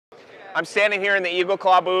I'm standing here in the Eagle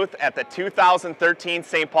Claw booth at the 2013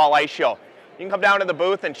 St. Paul Ice Show. You can come down to the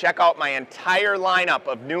booth and check out my entire lineup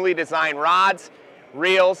of newly designed rods,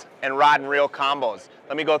 reels, and rod and reel combos.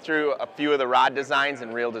 Let me go through a few of the rod designs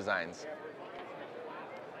and reel designs.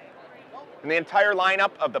 In the entire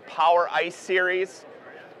lineup of the Power Ice series,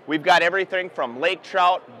 we've got everything from lake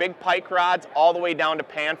trout, big pike rods, all the way down to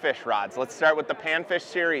panfish rods. Let's start with the panfish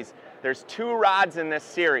series. There's two rods in this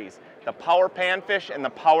series, the Power Panfish and the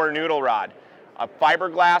Power Noodle rod. A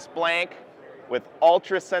fiberglass blank with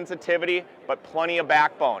ultra sensitivity, but plenty of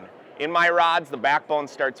backbone. In my rods, the backbone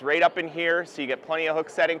starts right up in here, so you get plenty of hook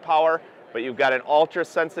setting power, but you've got an ultra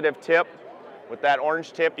sensitive tip. With that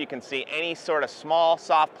orange tip, you can see any sort of small,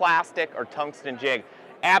 soft plastic or tungsten jig.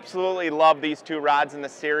 Absolutely love these two rods in the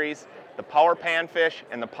series, the Power Panfish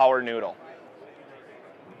and the Power Noodle.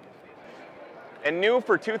 And new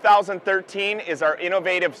for 2013 is our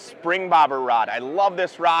innovative spring bobber rod. I love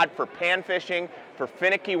this rod for pan fishing, for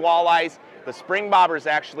finicky walleyes. The spring bobber is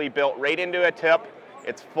actually built right into a tip.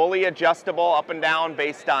 It's fully adjustable up and down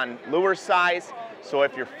based on lure size. So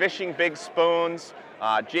if you're fishing big spoons,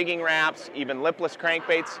 jigging wraps, even lipless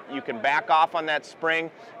crankbaits, you can back off on that spring.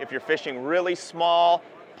 If you're fishing really small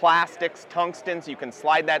plastics, tungstens, you can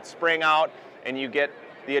slide that spring out and you get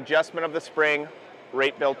the adjustment of the spring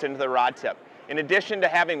right built into the rod tip. In addition to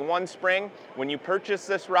having one spring, when you purchase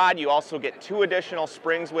this rod, you also get 2 additional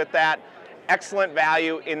springs with that. Excellent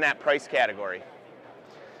value in that price category.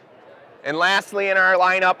 And lastly in our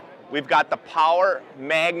lineup, we've got the Power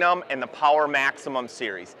Magnum and the Power Maximum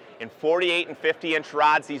series. In 48 and 50-inch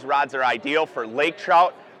rods, these rods are ideal for lake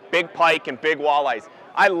trout, big pike, and big walleyes.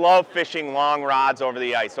 I love fishing long rods over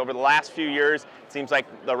the ice. Over the last few years, it seems like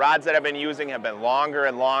the rods that I've been using have been longer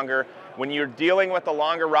and longer. When you're dealing with a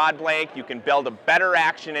longer rod blank, you can build a better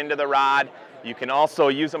action into the rod. You can also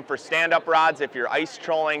use them for stand-up rods if you're ice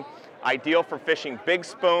trolling. Ideal for fishing big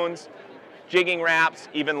spoons, jigging wraps,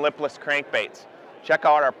 even lipless crankbaits. Check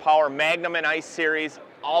out our Power Magnum and Ice series,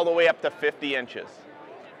 all the way up to 50 inches.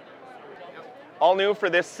 All new for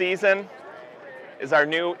this season is our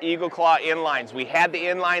new Eagle Claw inlines. We had the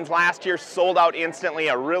inlines last year, sold out instantly,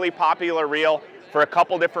 a really popular reel for a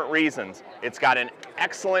couple different reasons. It's got an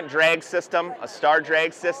excellent drag system, a star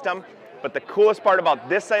drag system, but the coolest part about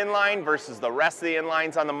this inline versus the rest of the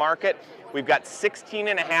inlines on the market, we've got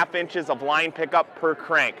 16.5 inches of line pickup per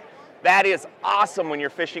crank. That is awesome when you're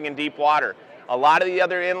fishing in deep water. A lot of the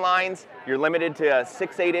other inlines, you're limited to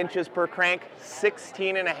 6-8 inches per crank,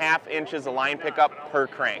 16.5 inches of line pickup per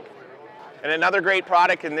crank. And another great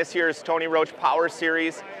product in this year's Tony Roach Power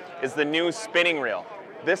Series is the new spinning reel.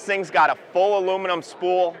 This thing's got a full aluminum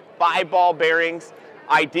spool, 5-ball bearings,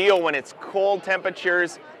 ideal when it's cold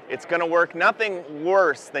temperatures. It's gonna work nothing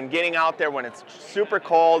worse than getting out there when it's super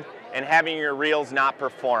cold and having your reels not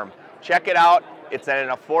perform. Check it out, it's at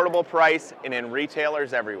an affordable price and in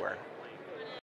retailers everywhere.